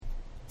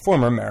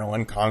Former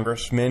Maryland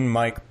Congressman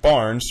Mike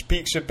Barnes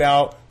speaks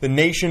about the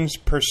nation's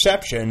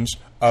perceptions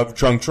of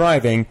drunk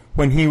driving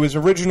when he was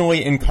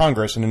originally in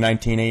Congress in the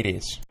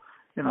 1980s.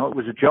 It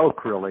was a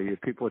joke, really.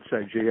 People would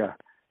say, gee,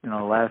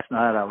 last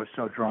night I was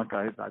so drunk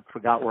I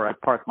forgot where I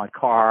parked my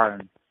car,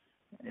 and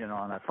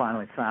I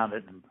finally found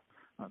it, and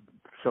I'm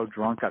so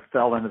drunk I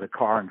fell into the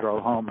car and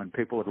drove home, and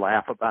people would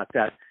laugh about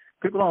that.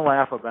 People don't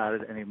laugh about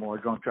it anymore.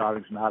 Drunk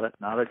driving's not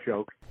a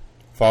joke.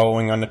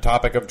 Following on the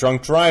topic of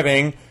drunk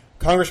driving,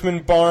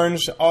 Congressman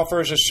Barnes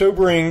offers a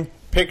sobering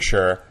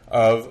picture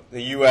of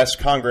the U.S.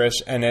 Congress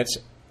and its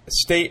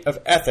state of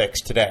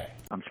ethics today.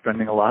 I'm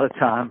spending a lot of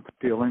time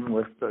dealing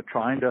with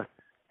trying to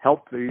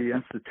help the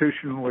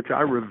institution which I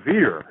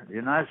revere, the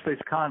United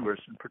States Congress,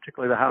 and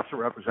particularly the House of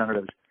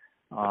Representatives,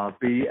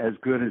 be as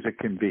good as it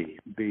can be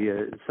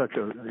such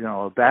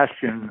a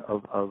bastion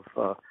of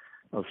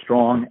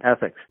strong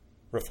ethics.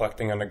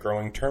 Reflecting on the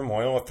growing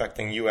turmoil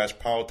affecting U.S.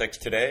 politics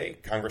today,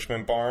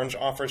 Congressman Barnes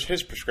offers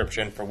his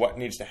prescription for what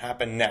needs to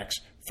happen next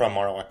from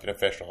our elected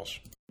officials.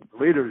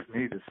 Leaders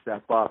need to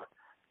step up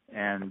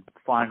and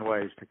find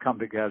ways to come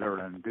together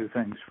and do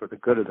things for the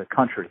good of the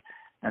country.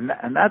 And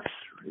that's,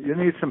 you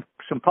need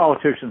some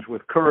politicians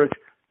with courage,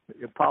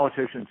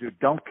 politicians who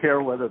don't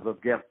care whether they'll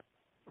get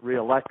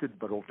reelected,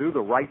 but will do the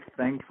right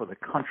thing for the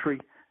country.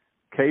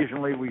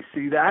 Occasionally we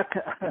see that,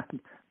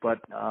 but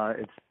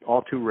it's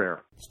all too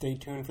rare. Stay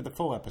tuned for the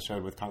full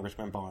episode with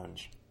Congressman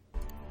Barnes.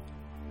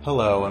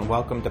 Hello and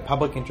welcome to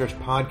Public Interest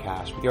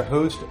Podcast with your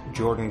host,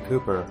 Jordan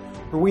Cooper,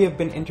 where we have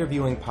been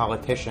interviewing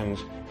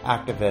politicians,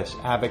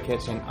 activists,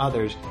 advocates, and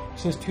others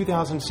since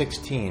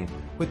 2016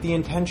 with the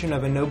intention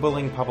of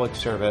ennobling public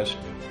service,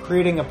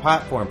 creating a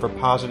platform for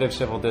positive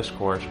civil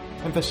discourse,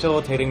 and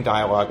facilitating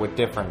dialogue with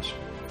difference.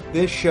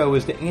 This show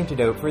is the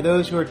antidote for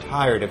those who are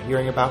tired of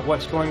hearing about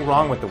what's going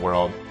wrong with the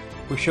world.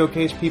 We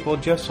showcase people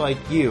just like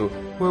you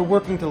who are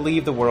working to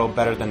leave the world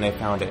better than they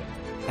found it.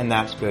 And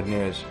that's good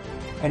news.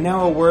 And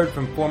now a word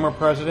from former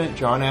President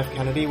John F.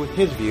 Kennedy with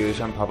his views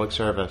on public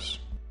service.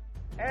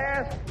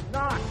 Ask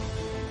not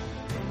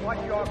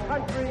what your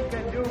country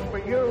can do for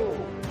you.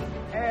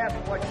 Ask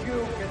what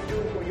you can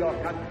do for your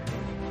country.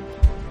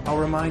 I'll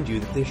remind you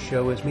that this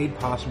show is made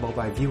possible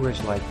by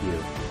viewers like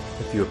you.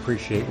 If you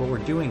appreciate what we're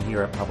doing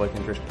here at Public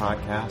Interest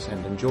Podcast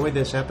and enjoy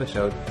this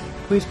episode,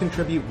 please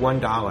contribute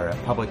 $1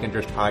 at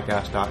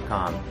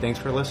publicinterestpodcast.com. Thanks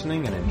for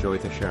listening and enjoy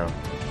the show.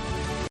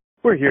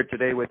 We're here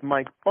today with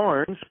Mike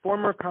Barnes,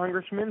 former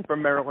congressman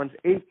from Maryland's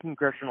 8th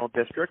Congressional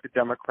District, a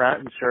Democrat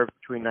who served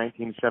between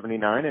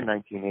 1979 and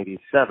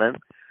 1987.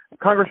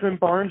 Congressman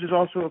Barnes is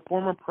also a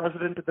former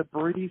president of the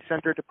Brady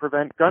Center to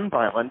Prevent Gun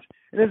Violence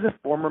and is a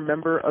former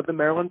member of the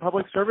Maryland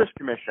Public Service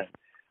Commission.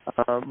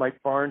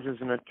 Mike Barnes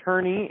is an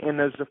attorney and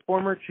is the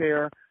former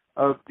chair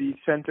of the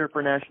Center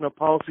for National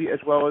Policy, as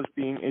well as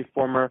being a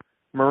former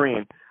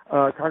Marine.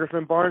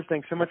 Congressman Barnes,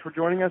 thanks so much for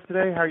joining us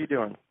today. How are you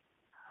doing?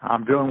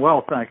 I'm doing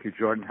well, thank you,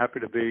 Jordan. Happy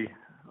to be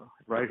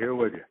right here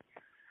with you.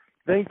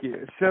 Thank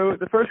you. So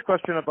the first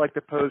question I'd like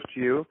to pose to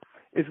you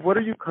is, what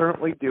are you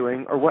currently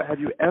doing, or what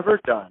have you ever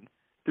done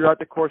throughout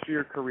the course of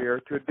your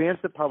career to advance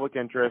the public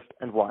interest,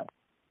 and why?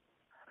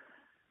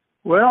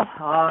 Well,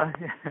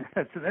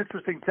 it's an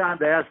interesting time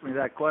to ask me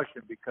that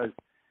question because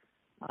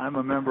I'm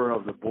a member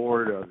of the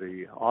board of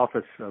the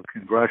Office of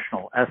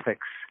Congressional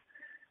Ethics,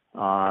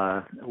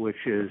 which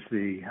is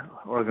the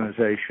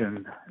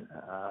organization,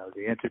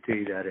 the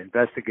entity that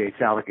investigates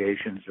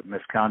allegations of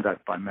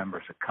misconduct by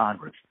members of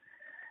Congress.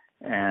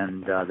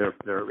 And there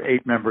are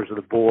 8 members of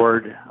the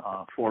board,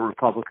 4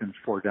 Republicans,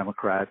 4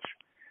 Democrats.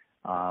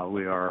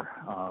 We are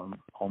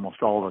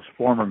almost all of us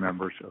former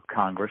members of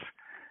Congress.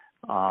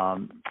 There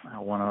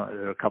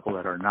are a couple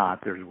that are not.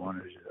 There's one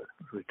who's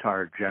a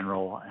retired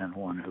general and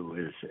one who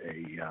is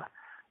a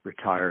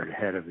retired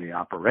head of the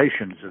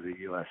operations of the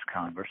U.S.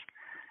 Congress.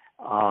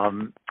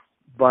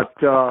 But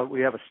we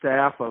have a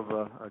staff of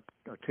a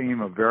team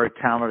of very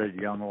talented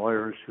young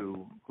lawyers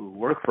who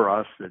work for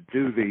us that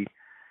do the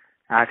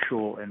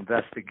actual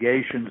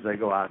investigations. They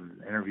go out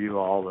and interview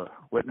all the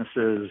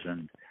witnesses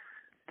and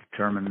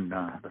determine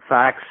the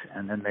facts,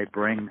 and then they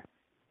bring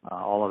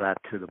all of that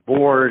to the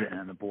board,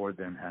 and the board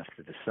then has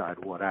to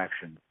decide what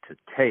action to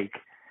take.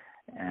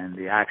 And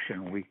the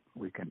action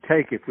we can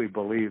take, if we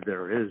believe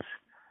there is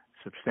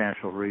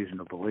substantial reason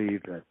to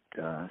believe that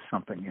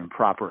something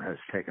improper has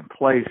taken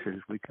place,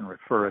 is we can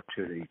refer it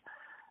to the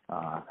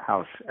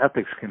House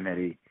Ethics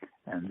Committee,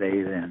 and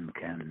they then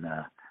can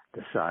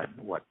decide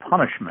what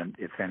punishment,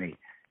 if any,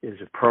 is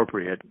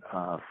appropriate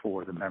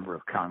for the member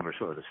of Congress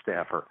or the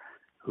staffer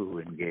who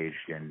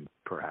engaged in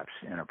perhaps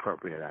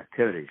inappropriate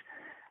activities.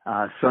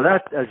 So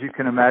that, as you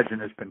can imagine,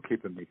 has been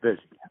keeping me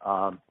busy.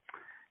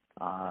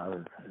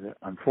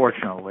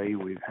 Unfortunately,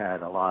 we've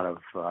had a lot of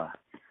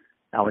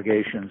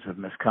allegations of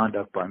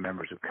misconduct by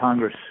members of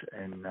Congress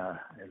in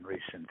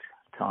recent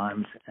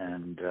times,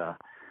 and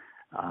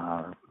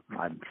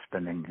I'm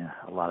spending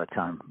a lot of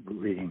time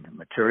reading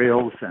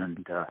materials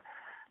and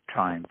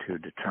trying to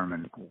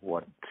determine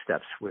what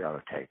steps we ought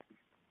to take.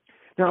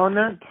 Now, on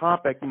that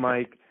topic,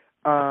 Mike,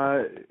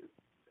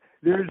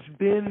 There's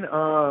been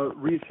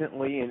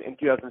recently in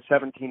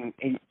 2017 and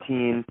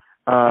 18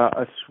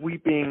 a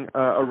sweeping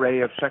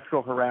array of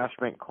sexual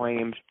harassment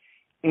claims,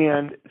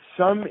 and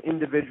some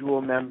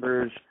individual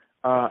members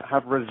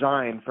have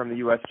resigned from the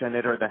U.S.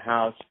 Senate or the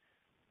House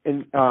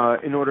in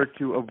order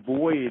to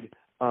avoid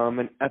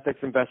an ethics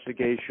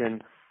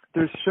investigation.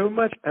 There's so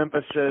much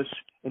emphasis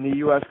in the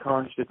U.S.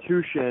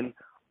 Constitution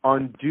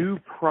on due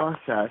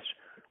process.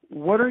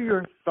 What are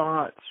your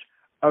thoughts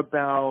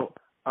about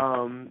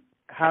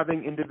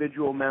having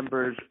individual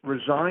members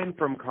resign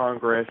from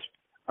Congress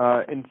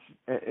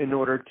in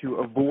order to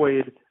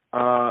avoid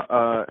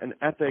a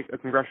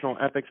congressional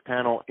ethics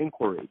panel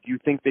inquiry? Do you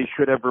think they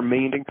should have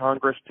remained in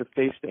Congress to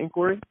face the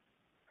inquiry?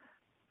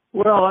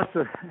 Well,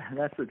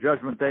 that's a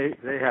judgment they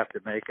have to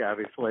make.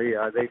 Obviously,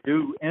 they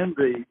do end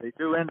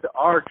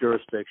our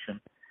jurisdiction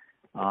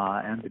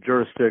and the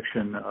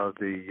jurisdiction of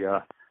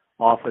the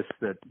office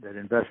that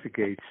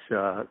investigates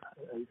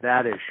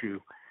that issue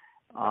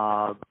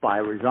by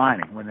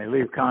resigning. When they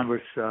leave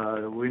Congress,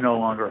 we no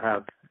longer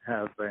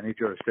have any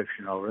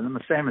jurisdiction over them.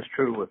 The same is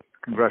true with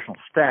congressional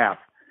staff.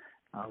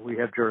 We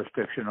have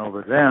jurisdiction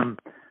over them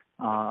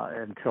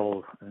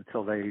until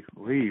they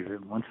leave.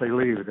 And once they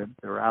leave,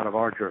 they're out of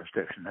our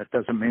jurisdiction. That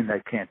doesn't mean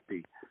they can't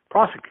be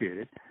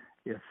prosecuted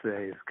if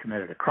they've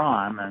committed a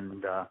crime,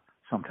 and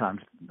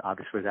sometimes,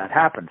 obviously, that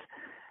happens.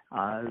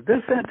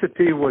 This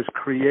entity was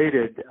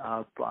created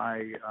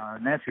by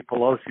Nancy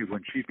Pelosi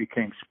when she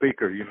became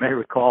Speaker. You may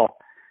recall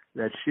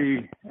that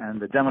she and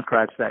the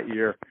Democrats that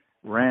year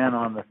ran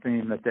on the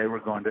theme that they were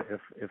going to,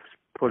 if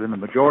put in the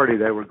majority,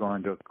 they were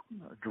going to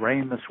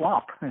drain the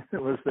swamp.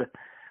 It was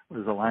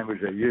the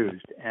language they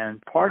used.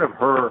 And part of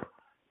her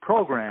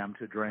program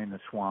to drain the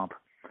swamp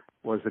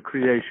was the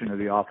creation of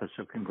the Office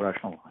of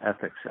Congressional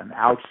Ethics, an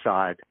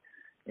outside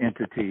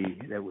entity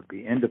that would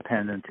be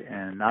independent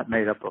and not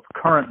made up of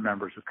current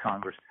members of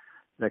Congress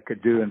that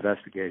could do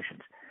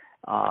investigations.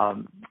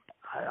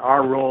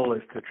 Our role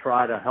is to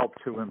try to help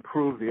to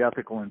improve the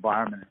ethical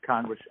environment in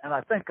Congress, and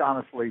I think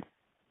honestly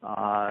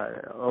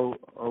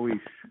OCE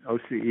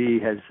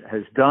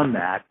has done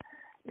that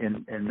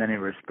in many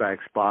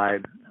respects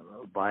by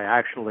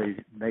actually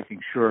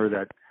making sure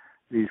that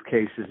these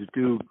cases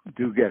do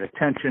get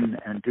attention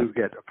and do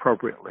get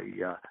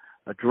appropriately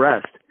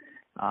addressed.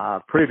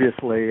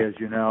 Previously, as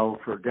you know,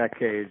 for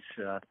decades,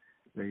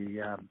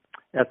 the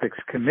ethics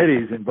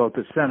committees in both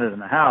the Senate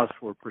and the House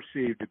were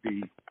perceived to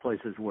be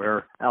places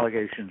where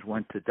allegations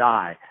went to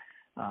die.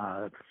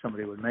 If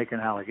somebody would make an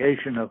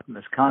allegation of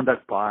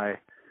misconduct by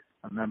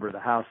a member of the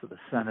House or the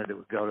Senate, it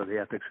would go to the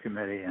ethics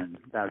committee, and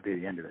that would be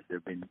the end of it.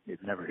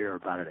 You'd never hear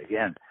about it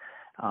again.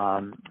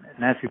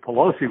 Nancy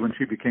Pelosi, when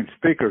she became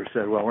Speaker,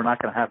 said, well, we're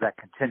not going to have that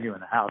continue in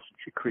the House. And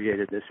she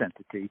created this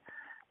entity,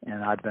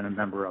 and I've been a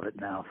member of it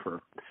now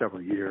for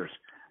several years.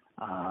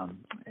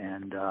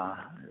 And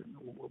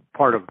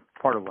part of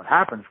what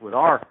happens with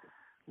our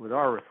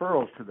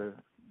referrals to the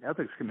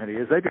ethics committee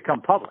is they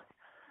become public.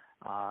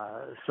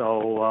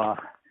 So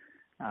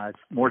it's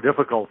more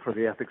difficult for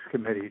the ethics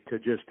committee to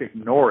just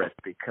ignore it,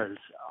 because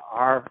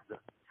the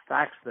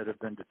facts that have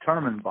been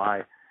determined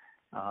by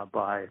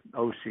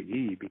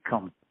OCE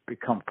become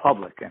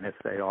public, and if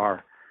they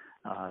are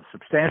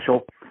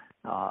substantial,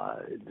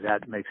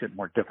 that makes it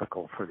more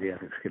difficult for the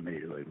ethics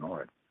committee to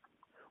ignore it.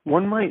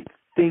 One might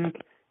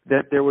think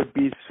that there would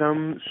be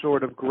some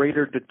sort of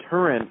greater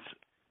deterrence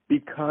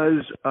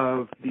because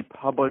of the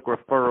public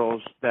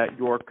referrals that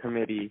your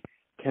committee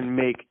can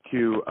make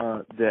to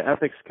the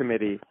ethics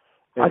committee.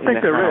 I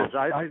think there is.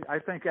 I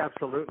think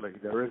absolutely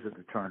there is a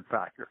deterrent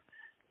factor.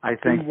 I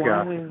think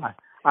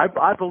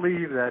I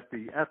believe that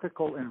the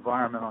ethical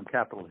environment on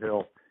Capitol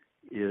Hill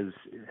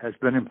has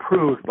been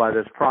improved by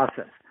this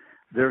process.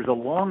 There's a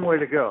long way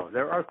to go.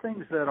 There are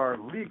things that are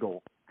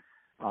legal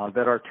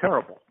that are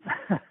terrible.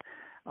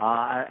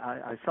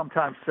 I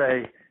sometimes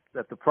say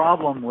that the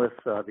problem with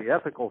the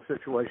ethical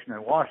situation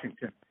in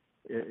Washington,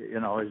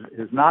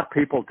 is not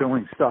people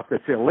doing stuff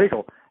that's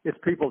illegal. It's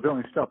people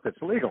doing stuff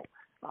that's legal.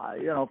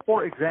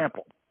 For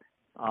example,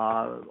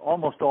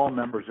 almost all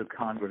members of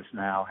Congress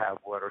now have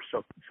what are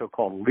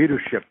so-called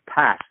leadership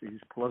PACs, these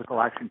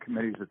political action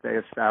committees that they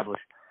establish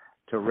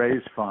to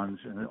raise funds,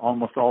 and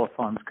almost all the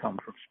funds come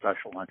from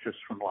special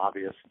interests, from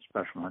lobbyists and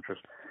special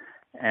interests,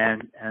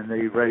 and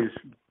they raise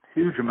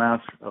huge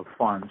amounts of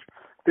funds,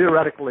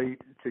 theoretically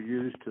to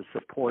use to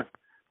support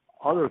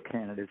other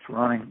candidates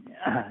running,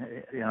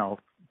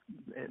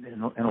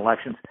 in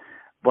elections,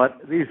 but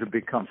these have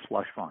become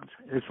slush funds.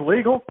 It's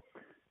legal,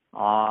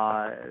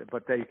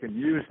 but they can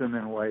use them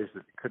in ways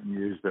that they couldn't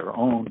use their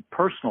own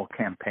personal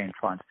campaign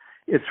funds.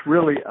 It's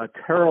really a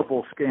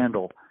terrible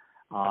scandal.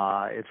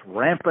 It's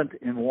rampant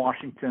in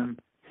Washington,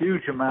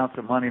 huge amounts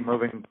of money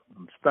moving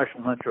from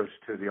special interests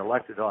to the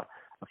elected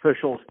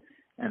officials,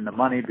 and the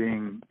money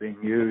being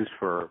used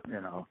for,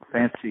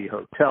 fancy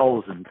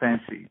hotels and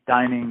fancy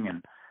dining,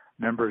 and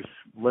members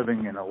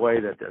living in a way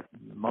that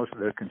most of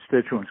their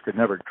constituents could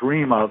never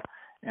dream of.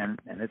 And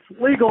it's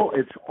legal.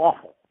 It's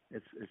awful.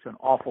 It's an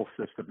awful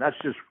system. That's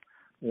just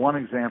one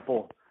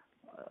example.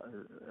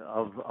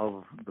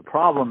 of the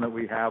problem that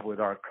we have with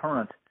our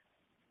current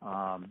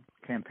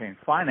campaign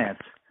finance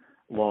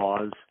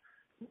laws.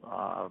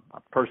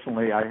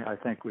 Personally, I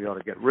think we ought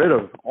to get rid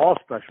of all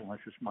special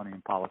interest money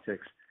in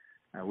politics.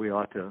 We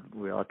ought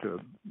to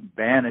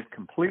ban it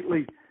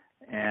completely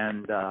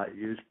and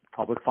use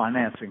public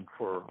financing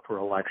for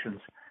elections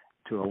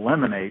to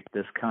eliminate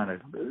this kind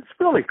of. It's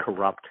really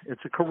corrupt.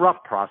 It's a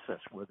corrupt process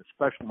where the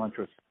special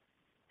interests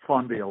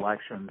fund the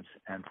elections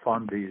and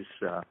fund these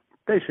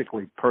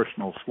basically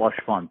personal slush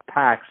fund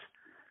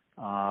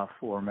PACs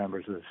for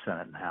members of the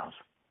Senate and House.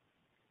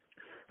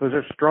 Those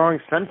are strong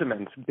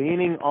sentiments.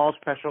 Banning all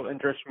special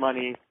interest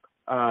money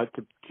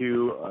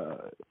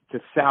to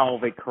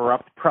salve a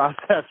corrupt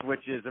process,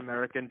 which is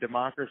American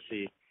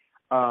democracy.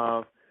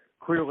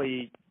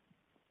 Clearly,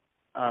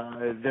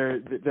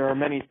 there are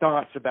many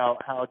thoughts about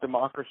how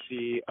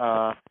democracy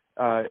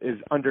is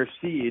under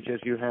siege, as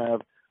you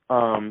have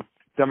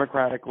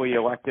democratically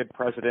elected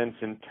presidents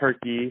in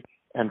Turkey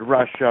and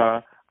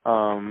Russia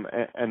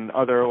and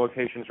other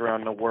locations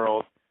around the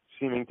world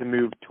seeming to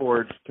move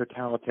towards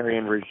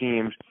totalitarian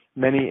regimes.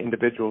 Many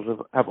individuals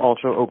have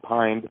also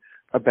opined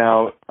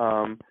about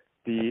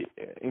the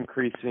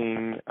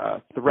increasing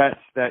threats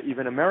that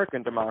even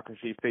American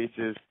democracy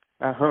faces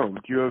at home.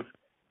 Do you have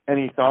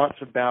any thoughts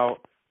about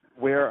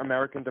where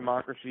American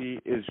democracy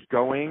is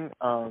going?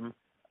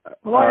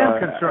 Well, I am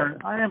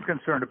concerned. I am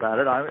concerned about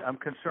it. I'm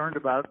concerned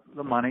about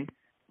the money,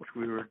 which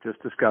we were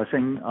just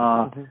discussing.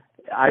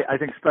 I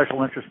think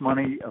special interest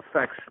money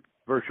affects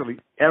virtually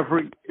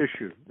every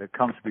issue that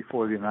comes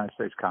before the United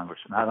States Congress,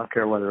 and I don't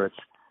care whether it's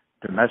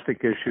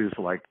domestic issues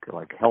like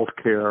health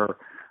care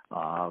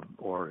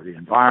or the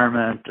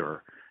environment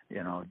or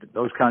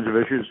those kinds of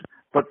issues,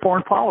 but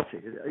foreign policy.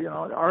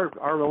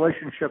 Our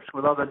relationships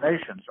with other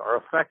nations are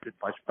affected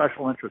by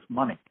special interest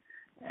money,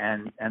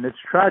 and it's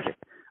tragic.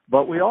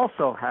 But we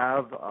also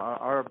have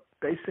our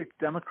basic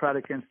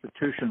democratic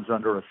institutions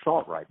under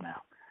assault right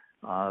now.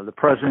 The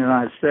President of the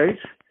United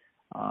States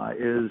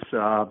is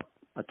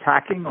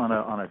attacking on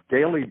a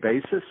daily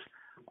basis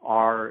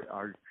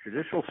our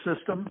judicial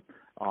system,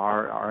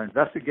 our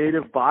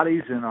investigative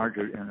bodies in our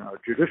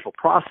judicial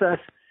process.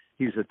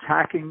 He's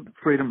attacking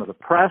freedom of the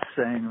press,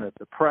 saying that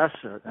the press,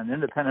 an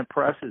independent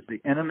press, is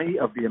the enemy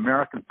of the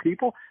American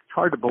people. It's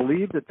hard to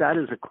believe that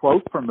is a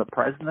quote from the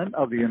President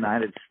of the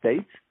United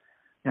States.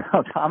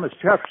 Thomas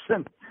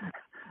Jefferson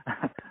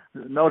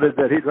noted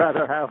that he'd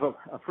rather have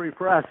a free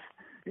press,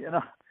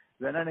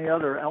 than any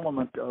other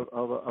element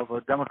of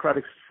a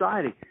democratic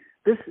society.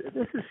 This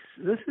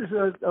is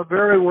a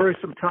very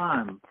worrisome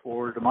time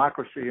for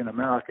democracy in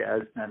America,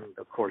 and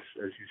of course,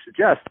 as you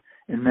suggest,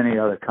 in many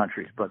other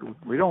countries. But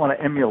we don't want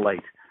to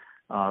emulate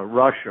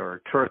Russia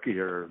or Turkey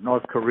or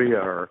North Korea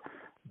or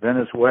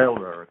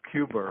Venezuela or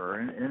Cuba or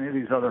any of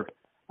these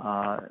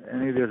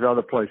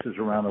other places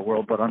around the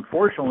world. But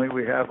unfortunately,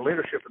 we have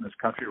leadership in this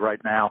country right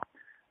now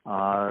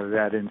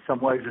that in some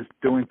ways is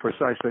doing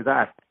precisely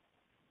that.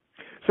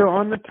 So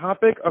on the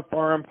topic of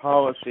foreign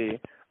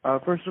policy,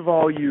 first of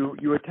all,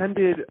 you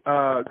attended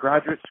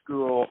graduate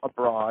school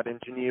abroad in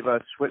Geneva,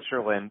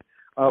 Switzerland.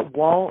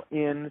 While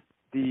in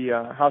the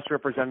House of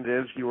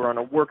Representatives, you were on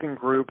a working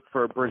group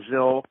for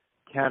Brazil,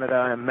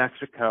 Canada, and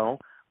Mexico,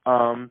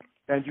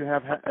 and you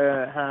have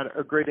had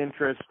a great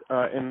interest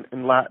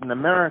in Latin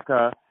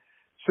America.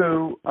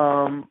 So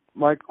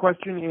my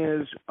question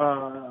is,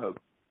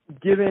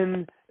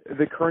 given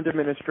the current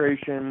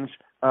administration's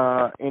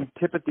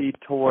antipathy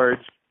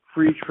towards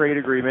free trade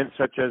agreements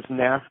such as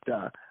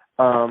NAFTA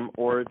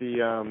or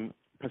the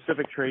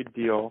Pacific Trade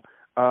Deal,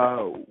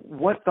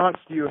 what thoughts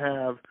do you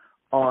have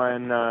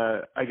on,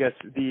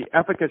 the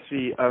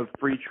efficacy of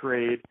free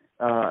trade,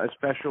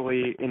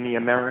 especially in the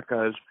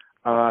Americas,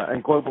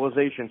 and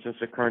globalization, since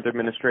the current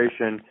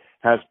administration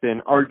has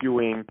been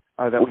arguing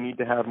that we need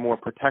to have more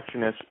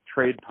protectionist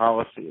trade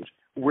policies?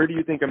 Where do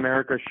you think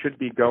America should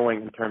be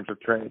going in terms of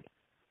trade?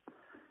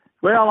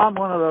 Well, I'm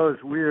one of those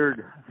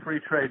weird free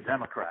trade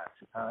Democrats.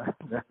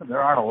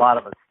 There aren't a lot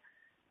of us,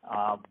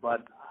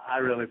 but I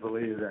really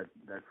believe that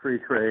free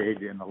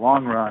trade in the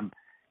long run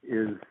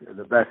is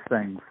the best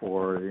thing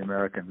for the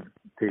American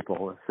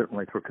people,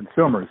 certainly for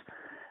consumers.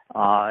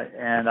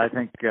 And I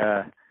think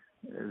that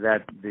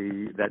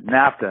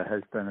NAFTA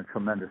has been a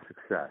tremendous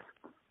success.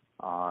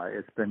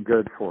 It's been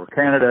good for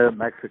Canada,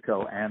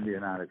 Mexico, and the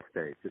United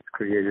States. It's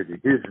created a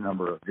huge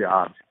number of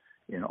jobs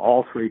in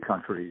all three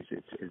countries.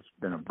 It's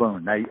been a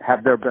boon. Now,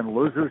 have there been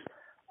losers?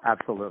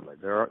 Absolutely.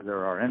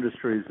 There are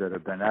industries that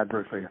have been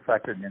adversely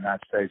affected in the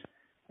United States,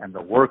 and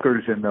the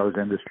workers in those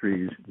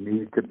industries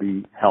need to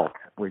be helped.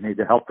 We need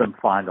to help them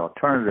find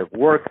alternative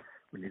work.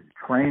 We need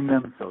to train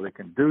them so they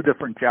can do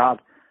different jobs.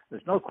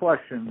 There's no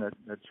question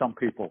that some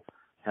people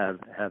have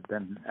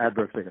been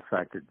adversely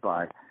affected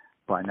by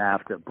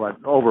NAFTA, but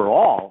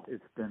overall,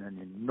 it's been an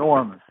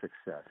enormous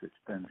success. It's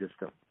been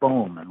just a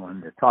boom. And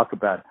when they talk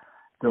about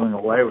doing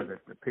away with it,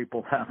 the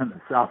people down in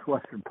the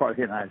southwestern part of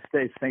the United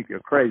States think you're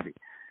crazy.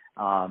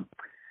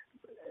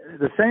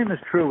 The same is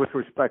true with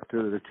respect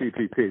to the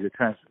TPP, the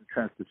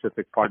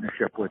Trans-Pacific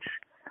Partnership, which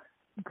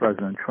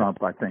President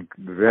Trump, I think,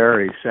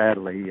 very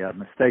sadly,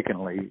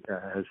 mistakenly,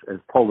 has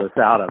pulled us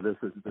out of. This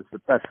is the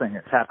best thing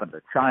that's happened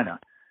to China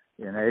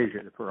in Asia,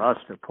 for us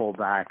to pull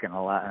back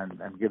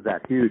and give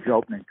that huge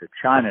opening to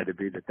China to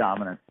be the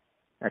dominant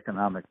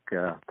economic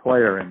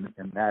player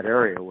in that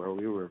area where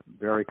we were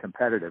very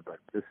competitive. But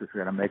this is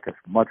going to make us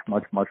much,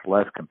 much, much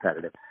less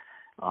competitive.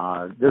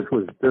 This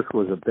was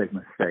a big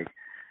mistake.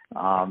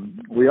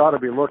 We ought to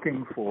be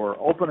looking for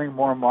opening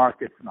more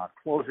markets, not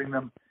closing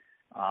them.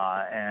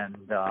 I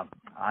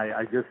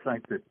just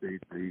think that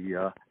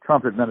the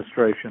Trump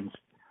administration's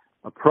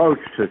approach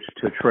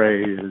to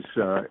trade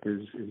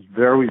is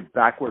very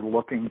backward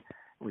looking.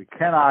 We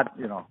cannot,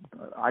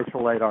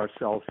 isolate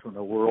ourselves from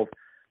the world.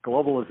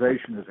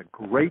 Globalization is a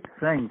great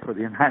thing for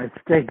the United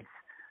States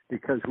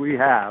because we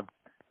have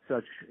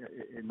such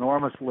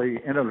enormously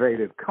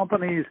innovative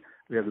companies.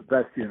 We have the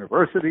best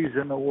universities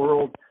in the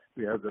world.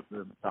 We have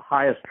the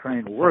highest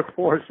trained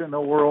workforce in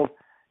the world.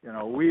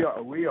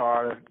 We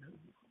are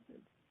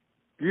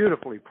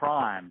beautifully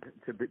primed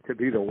to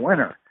be the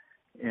winner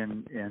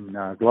in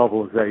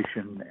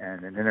globalization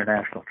and in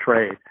international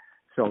trade.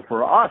 So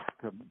for us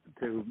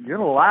to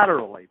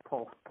unilaterally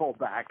pull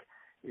back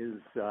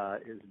is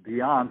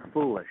beyond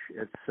foolish.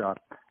 It's a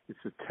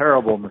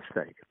terrible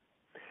mistake.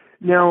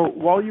 Now,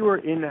 while you were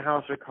in the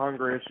House of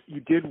Congress,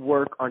 you did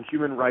work on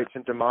human rights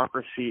and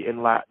democracy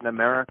in Latin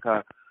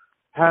America.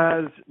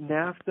 Has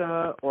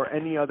NAFTA or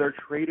any other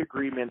trade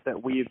agreement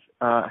that we've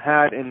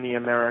had in the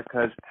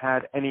Americas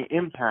had any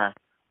impact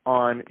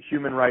on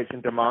human rights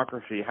and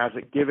democracy? Has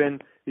it given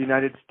the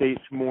United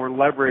States more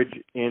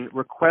leverage in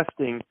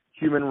requesting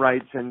human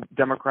rights and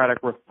democratic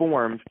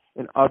reforms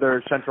in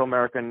other Central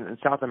American and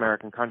South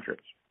American countries?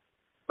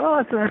 Well,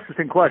 that's an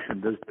interesting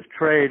question. Does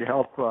trade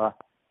help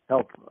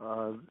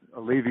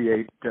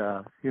alleviate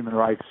human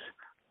rights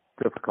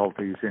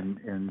difficulties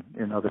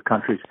in other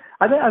countries?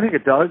 I think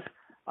it does.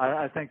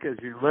 I think as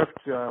you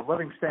lift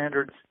living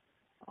standards,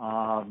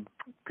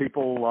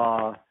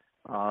 people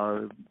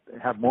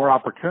have more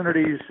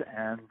opportunities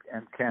and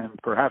can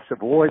perhaps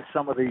avoid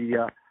some of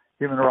the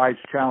human rights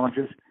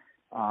challenges.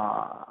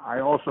 I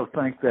also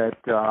think that,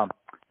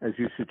 as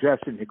you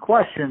suggest in your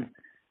question,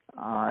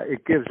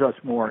 it gives us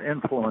more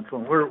influence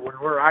when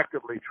we're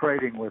actively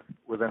trading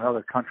with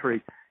another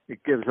country.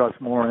 It gives us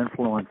more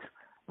influence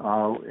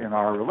in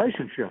our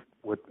relationship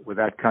with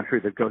that country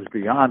that goes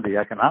beyond the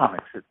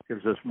economics. It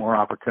gives us more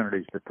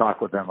opportunities to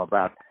talk with them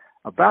about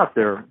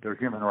their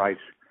human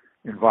rights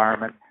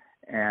environment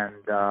and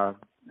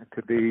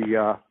to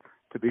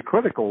be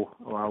critical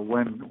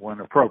when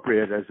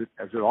appropriate, as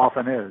it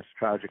often is,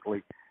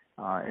 tragically,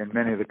 in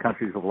many of the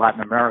countries of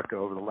Latin America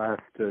over the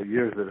last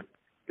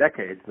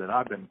decades that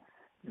I've been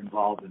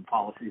involved in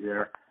policy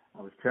there.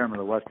 I was chairman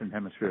of the Western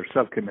Hemisphere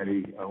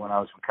Subcommittee when I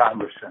was in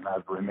Congress, and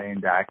I've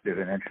remained active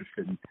and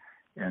interested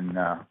in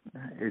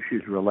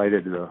issues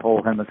related to the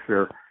whole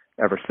hemisphere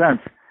ever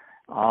since.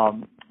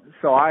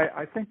 So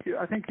I think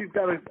you've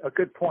got a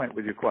good point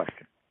with your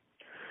question.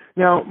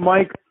 Now,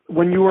 Mike,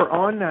 when you were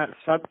on that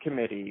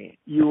subcommittee,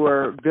 you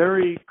were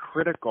very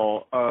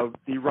critical of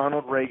the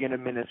Ronald Reagan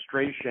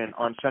administration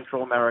on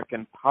Central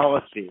American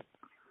policy.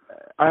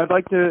 I'd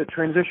like to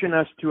transition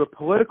us to a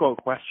political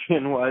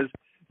question.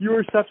 You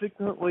were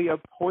subsequently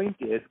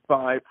appointed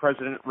by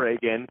President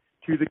Reagan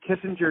to the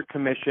Kissinger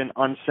Commission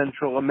on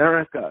Central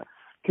America.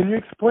 Can you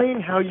explain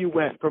how you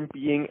went from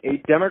being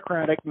a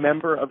Democratic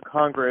member of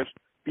Congress,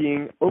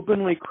 being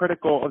openly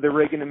critical of the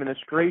Reagan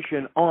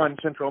administration on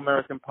Central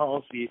American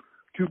policy,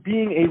 to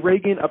being a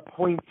Reagan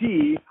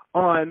appointee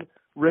on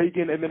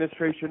Reagan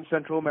administration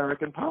Central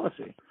American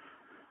policy?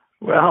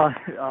 Well,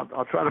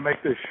 I'll try to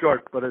make this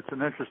short, but it's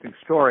an interesting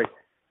story.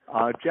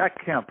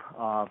 Jack Kemp,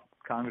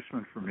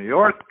 congressman from New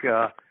York,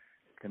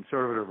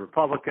 conservative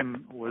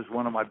Republican, was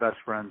one of my best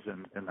friends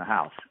in the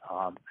House.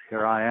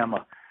 Here I am,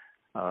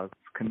 a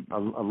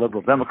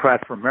liberal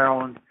Democrat from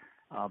Maryland,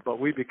 but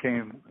we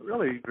became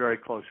really very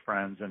close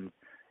friends,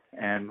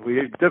 and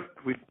we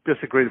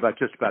disagreed about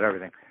just about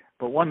everything.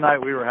 But one night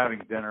we were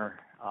having dinner,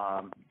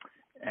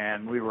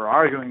 and we were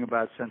arguing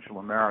about Central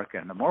America.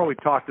 And the more we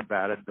talked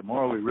about it, the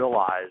more we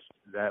realized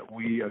that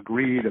we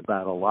agreed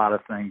about a lot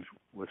of things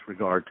with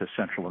regard to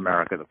Central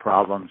America, the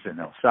problems in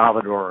El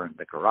Salvador and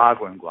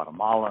Nicaragua and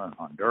Guatemala and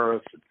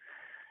Honduras.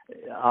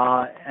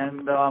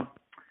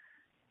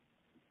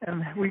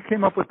 And we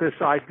came up with this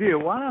idea,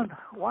 why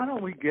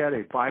don't we get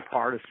a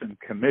bipartisan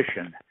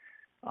commission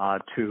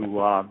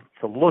to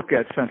look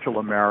at Central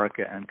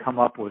America and come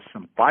up with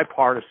some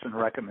bipartisan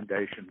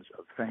recommendations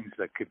of things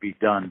that could be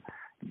done,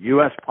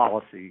 U.S.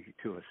 policy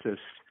to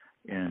assist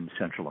in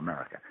Central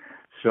America.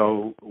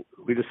 So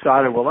we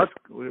decided, well,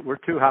 we're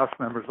two House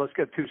members, let's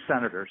get two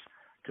senators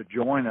to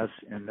join us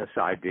in this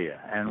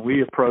idea. And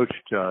we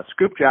approached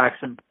Scoop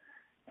Jackson,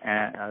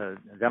 a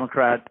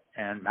Democrat,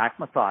 and Mac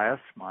Mathias,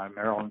 my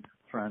Maryland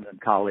friend and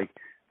colleague,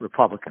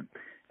 Republican.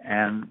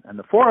 And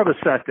the four of us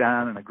sat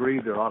down and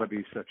agreed there ought to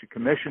be such a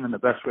commission, and the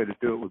best way to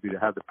do it would be to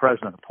have the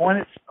president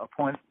appoint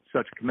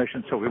such a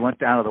commission. So we went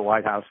down to the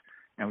White House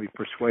and we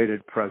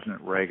persuaded President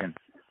Reagan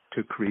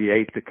to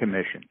create the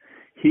commission.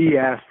 he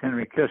asked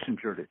Henry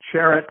Kissinger to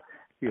chair it.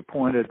 He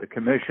appointed the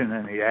commission,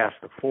 and he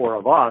asked the four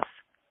of us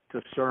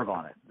to serve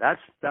on it.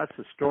 That's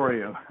the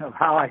story of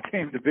how I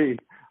came to be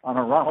on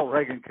a Ronald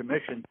Reagan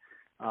commission.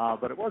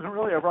 But it wasn't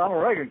really a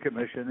Ronald Reagan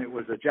commission. It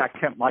was a Jack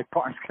Kemp, Mike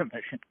Barnes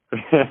commission.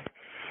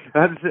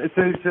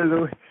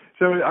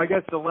 So I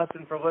guess the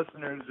lesson for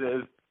listeners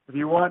is, if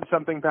you want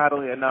something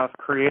badly enough,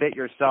 create it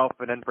yourself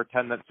and then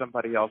pretend that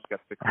somebody else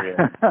gets to create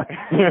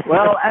it.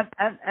 Well,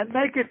 and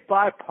make it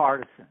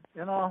bipartisan.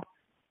 You know,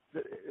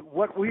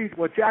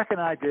 what Jack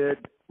and I did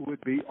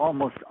would be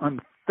almost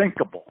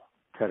unthinkable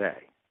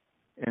today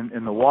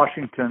in the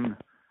Washington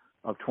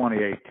of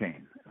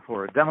 2018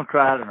 for a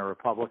Democrat and a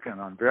Republican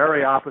on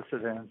very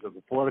opposite ends of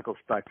the political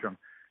spectrum.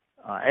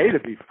 A, to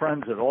be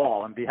friends at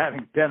all and be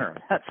having dinner.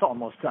 That's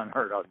almost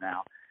unheard of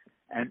now.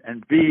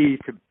 And B,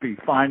 to be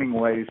finding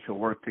ways to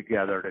work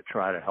together to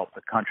try to help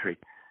the country.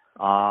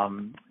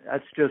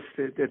 That's just,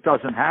 it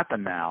doesn't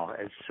happen now.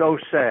 It's so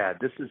sad.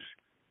 This is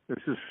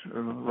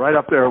right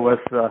up there with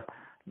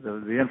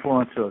the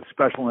influence of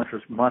special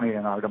interest money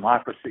in our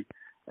democracy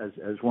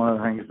as one of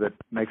the things that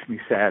makes me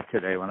sad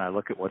today when I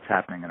look at what's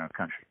happening in our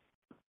country.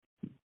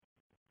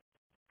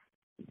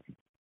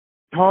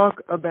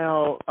 Talk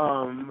about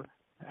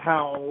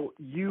how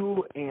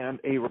you and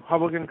a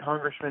Republican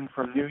congressman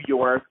from New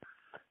York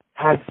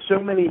had so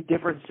many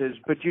differences,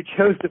 but you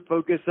chose to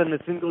focus on the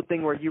single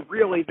thing where you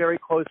really very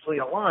closely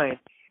align.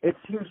 It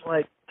seems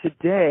like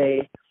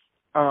today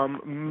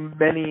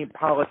many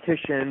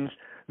politicians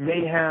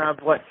may have,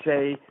 let's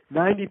say,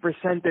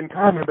 90% in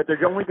common, but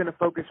they're only going to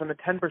focus on the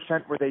 10%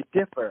 where they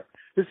differ.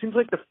 It seems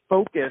like the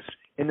focus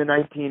in the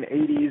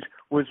 1980s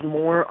was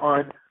more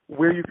on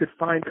where you could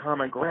find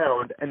common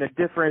ground, and the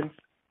difference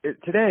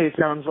today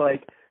sounds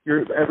like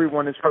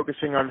everyone is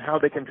focusing on how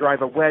they can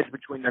drive a wedge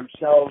between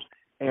themselves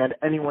and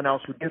anyone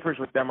else who differs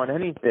with them on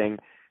anything.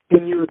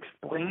 Can you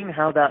explain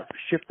how that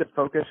shift of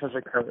focus has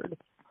occurred?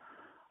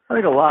 I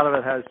think a lot of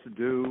it has to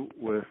do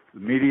with the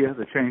media,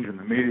 the change in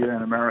the media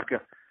in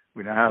America.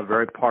 We now have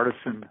very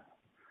partisan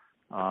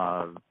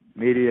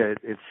media.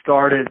 It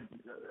started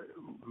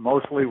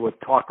mostly with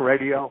talk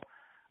radio.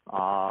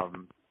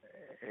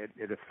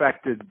 It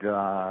affected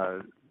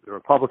the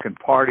Republican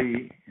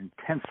Party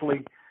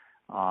intensely.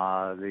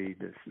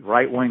 This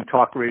right-wing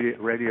talk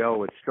radio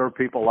would stir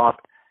people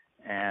up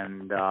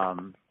and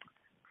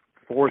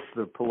force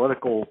the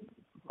political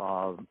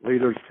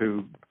leaders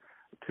to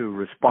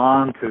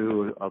respond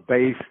to a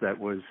base that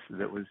was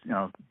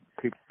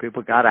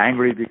people got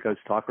angry because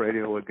talk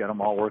radio would get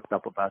them all worked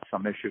up about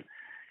some issue,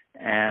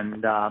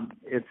 and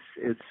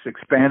it's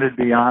expanded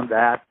beyond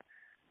that.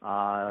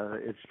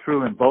 It's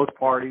true in both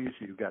parties.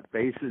 You've got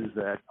bases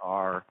that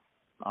are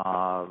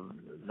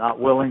not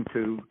willing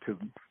to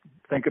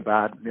think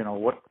about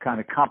what kind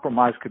of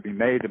compromise could be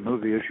made to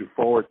move the issue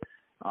forward.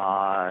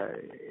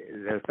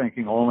 They're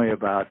thinking only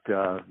about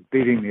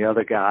beating the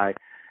other guy.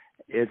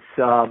 It's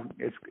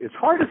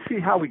hard to see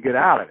how we get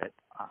out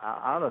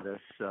of this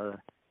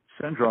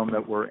syndrome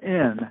that we're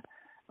in,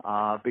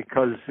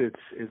 because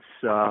it's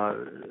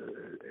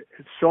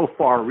so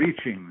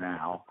far-reaching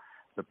now.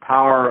 The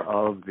power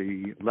of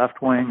the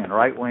left-wing and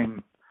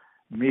right-wing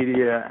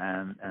media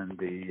and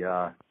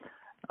the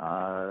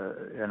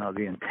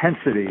the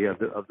intensity of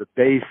the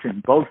base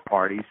in both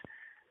parties,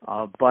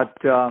 but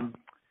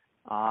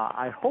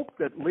I hope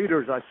that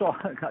leaders. I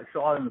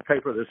saw in the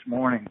paper this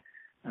morning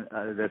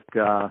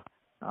that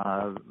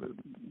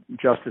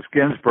Justice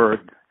Ginsburg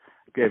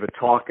gave a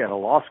talk at a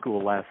law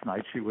school last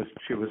night. She was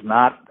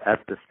not at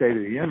the State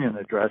of the Union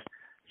address.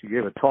 She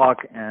gave a talk,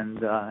 and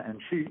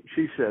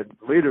she said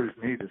leaders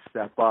need to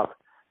step up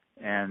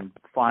and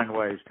find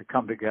ways to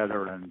come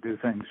together and do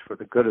things for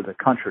the good of the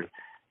country.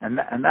 And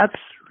that's,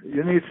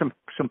 you need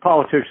some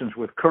politicians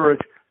with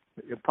courage,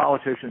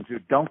 politicians who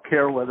don't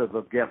care whether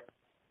they'll get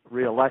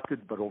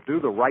reelected, but will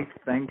do the right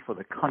thing for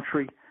the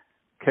country.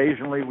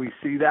 Occasionally we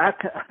see that,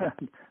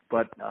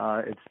 but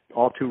it's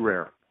all too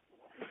rare.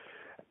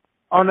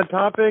 On the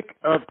topic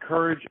of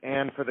courage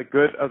and for the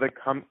good of the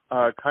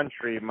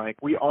country, Mike,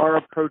 we are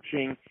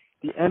approaching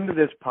the end of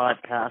this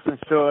podcast, and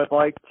so I'd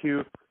like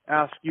to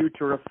ask you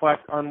to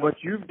reflect on what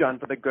you've done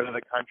for the good of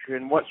the country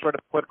and what sort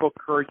of political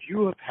courage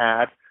you have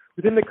had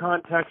within the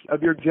context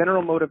of your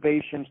general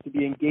motivations to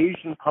be engaged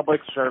in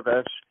public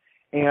service,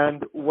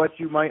 and what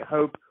you might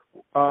hope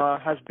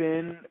has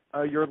been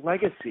your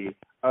legacy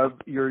of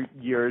your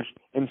years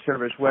in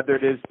service, whether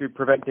it is through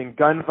preventing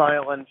gun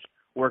violence,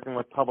 working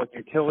with public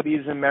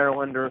utilities in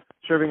Maryland, or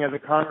serving as a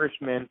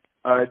congressman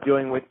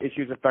dealing with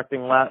issues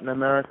affecting Latin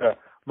America.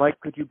 Mike,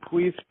 could you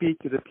please speak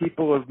to the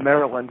people of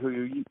Maryland who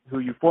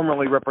you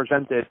formerly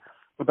represented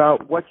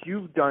about what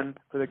you've done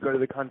for the good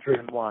of the country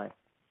and why?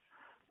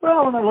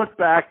 Well, when I look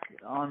back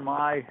on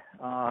my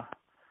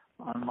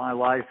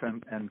life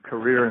and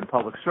career in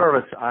public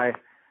service,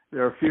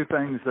 there are a few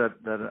things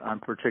that I'm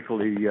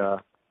particularly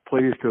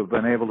pleased to have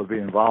been able to be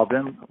involved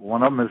in.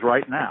 One of them is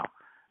right now.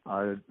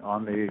 On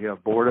the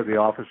board of the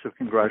Office of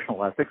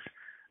Congressional Ethics.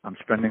 I'm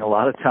spending a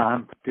lot of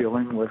time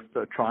dealing with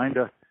trying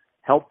to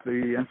help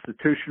the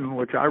institution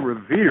which I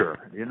revere,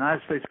 the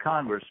United States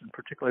Congress, and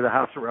particularly the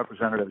House of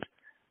Representatives,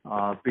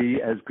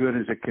 be as good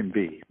as it can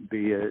be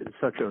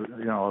such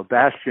a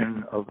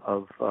bastion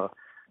of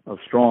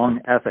strong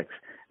ethics.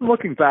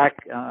 Looking back,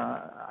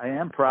 I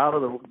am proud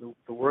of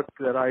the work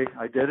that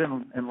I did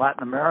in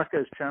Latin America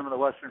as chairman of the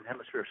Western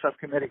Hemisphere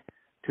Subcommittee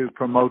to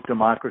promote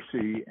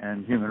democracy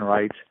and human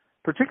rights,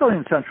 particularly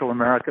in Central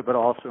America, but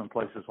also in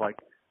places like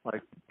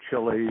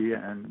Chile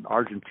and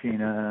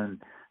Argentina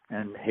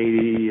and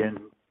Haiti and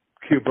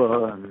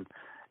Cuba. And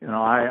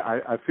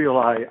I feel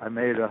I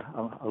made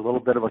a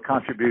little bit of a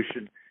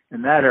contribution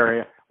in that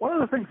area. One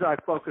of the things I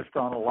focused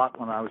on a lot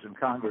when I was in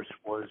Congress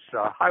was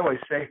highway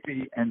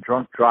safety and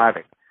drunk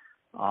driving.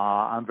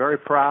 I'm very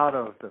proud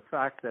of the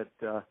fact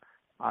that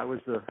I was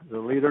the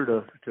leader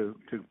to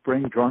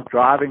bring drunk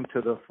driving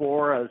to the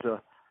fore as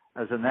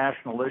a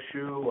national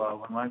issue.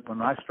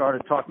 When I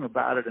started talking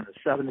about it in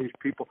the 70s,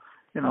 people,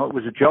 it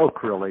was a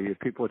joke really.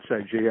 People would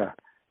say, "Gee,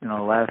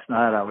 last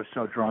night I was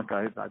so drunk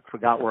I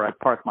forgot where I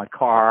parked my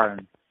car,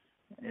 and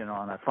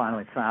I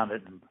finally found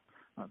it, and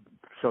I'm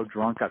so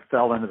drunk I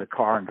fell into the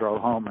car and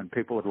drove home," and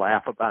people would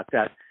laugh about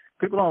that.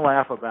 People don't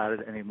laugh about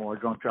it anymore.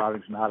 Drunk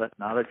driving's not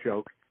a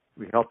joke.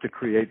 We helped to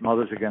create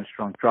Mothers Against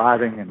Drunk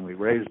Driving, and we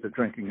raised the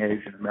drinking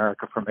age in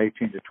America from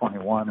 18 to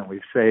 21, and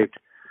we've saved,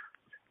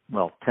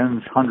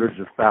 tens, hundreds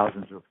of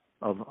thousands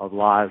of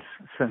lives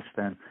since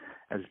then,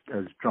 as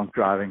drunk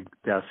driving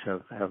deaths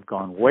have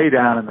gone way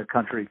down in the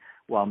country,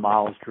 while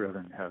miles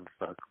driven have,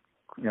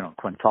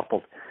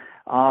 quintupled.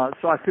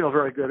 So I feel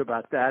very good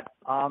about that.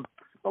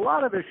 A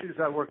lot of issues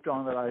I worked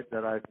on that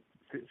I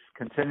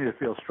continue to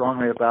feel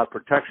strongly about: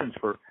 protections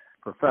for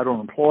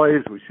federal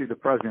employees. We see the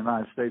President of the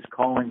United States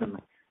calling them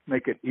to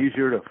make it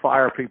easier to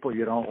fire people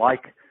you don't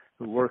like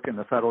who work in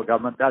the federal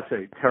government. That's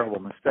a terrible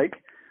mistake.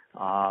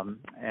 I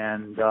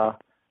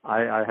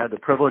had the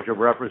privilege of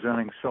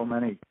representing so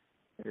many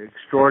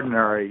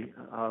extraordinary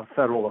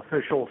federal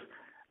officials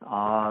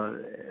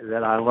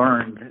that I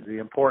learned the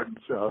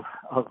importance of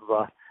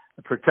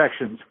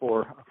protections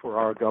for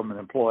our government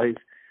employees.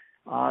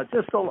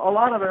 Just a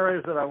lot of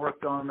areas that I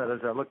worked on that,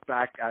 as I look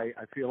back, I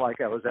feel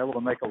like I was able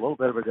to make a little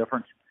bit of a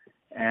difference.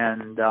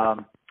 And as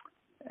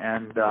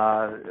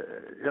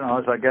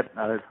I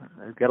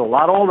get a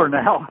lot older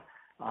now,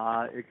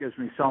 it gives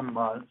me some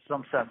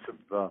sense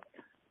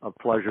of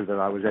pleasure that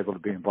I was able to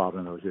be involved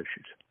in those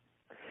issues.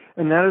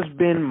 And that has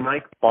been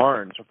Mike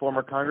Barnes, a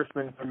former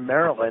congressman from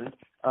Maryland,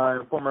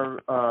 former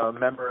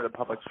member of the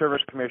Public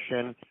Service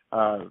Commission,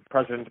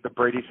 president of the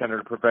Brady Center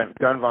to Prevent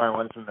Gun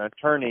Violence, and an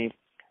attorney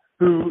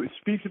who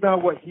speaks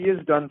about what he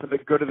has done for the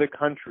good of the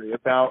country,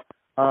 about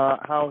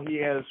how he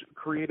has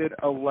created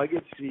a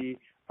legacy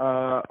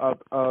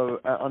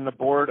on the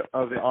board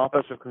of the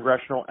Office of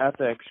Congressional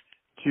Ethics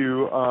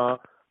to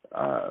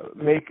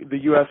make the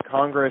U.S.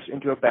 Congress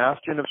into a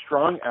bastion of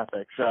strong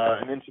ethics,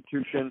 an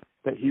institution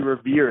that he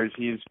reveres.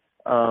 He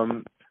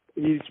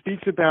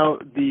speaks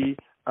about the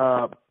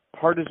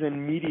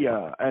partisan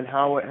media and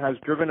how it has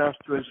driven us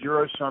to a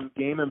zero-sum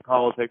game in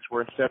politics,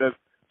 where instead of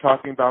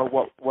talking about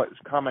what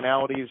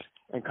commonalities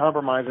and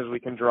compromises we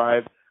can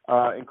drive,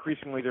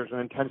 increasingly there's an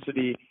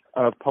intensity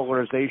of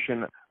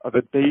polarization of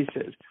the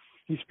bases.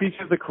 He speaks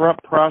of the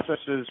corrupt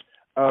processes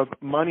of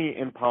money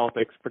in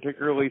politics,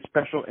 particularly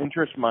special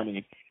interest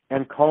money,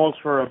 and calls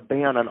for a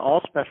ban on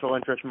all special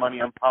interest money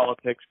in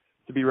politics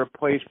to be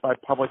replaced by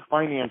public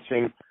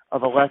financing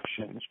of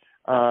elections.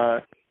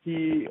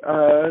 He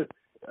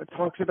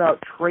talks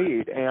about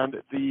trade and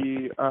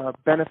the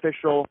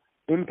beneficial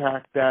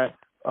impact that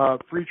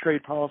free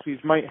trade policies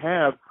might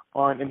have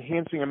on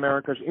enhancing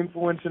America's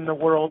influence in the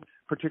world,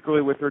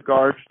 particularly with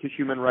regards to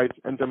human rights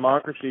and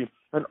democracy.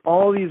 And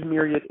all these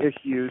myriad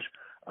issues,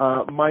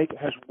 Mike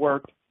has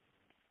worked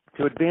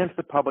to advance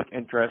the public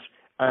interest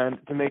and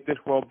to make this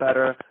world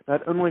better,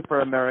 not only for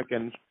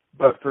Americans,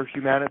 but for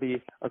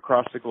humanity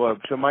across the globe.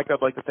 So, Mike,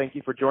 I'd like to thank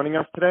you for joining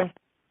us today.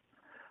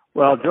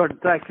 Well, Jordan,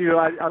 thank you.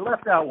 I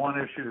left out one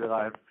issue that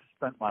I've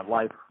spent my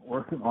life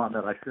working on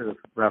that I should have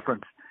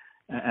referenced,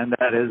 and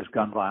that is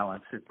gun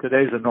violence.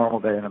 Today's a normal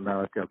day in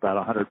America. About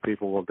 100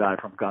 people will die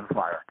from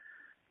gunfire.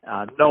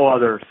 No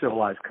other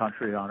civilized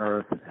country on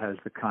earth has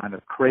the kind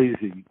of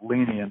crazy,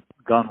 lenient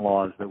gun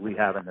laws that we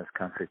have in this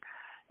country,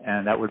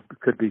 and that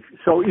could be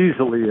so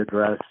easily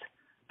addressed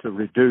to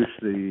reduce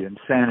the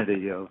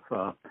insanity of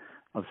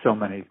so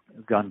many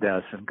gun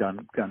deaths and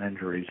gun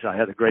injuries. I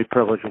had the great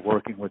privilege of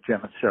working with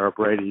Jim and Sarah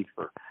Brady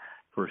for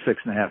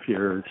 6.5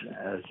 years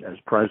as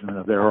president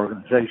of their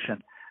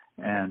organization,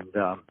 and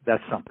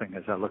that's something,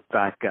 as I look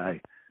back,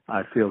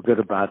 I feel good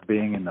about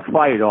being in the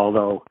fight,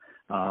 although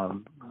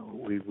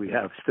we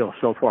have still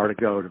so far to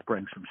go to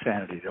bring some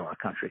sanity to our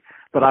country.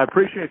 But I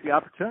appreciate the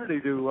opportunity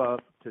to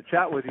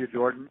chat with you,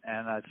 Jordan,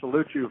 and I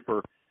salute you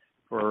for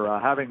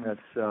having this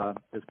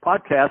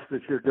podcast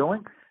that you're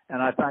doing,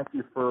 and I thank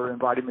you for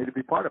inviting me to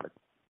be part of it.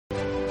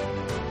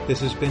 This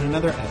has been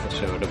another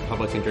episode of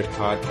Public Interest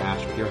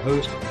Podcast with your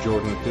host,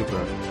 Jordan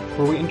Cooper,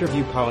 where we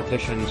interview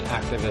politicians,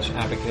 activists,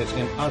 advocates,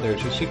 and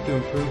others who seek to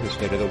improve the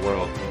state of the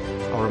world.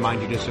 I'll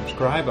remind you to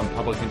subscribe on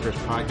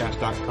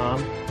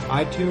publicinterestpodcast.com,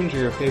 iTunes, or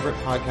your favorite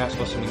podcast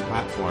listening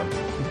platform.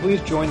 And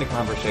please join the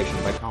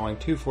conversation by calling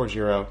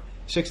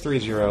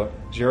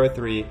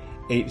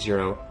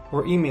 240-630-0380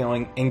 or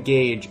emailing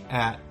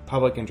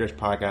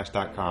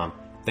engage@publicinterestpodcast.com.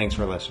 Thanks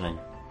for listening.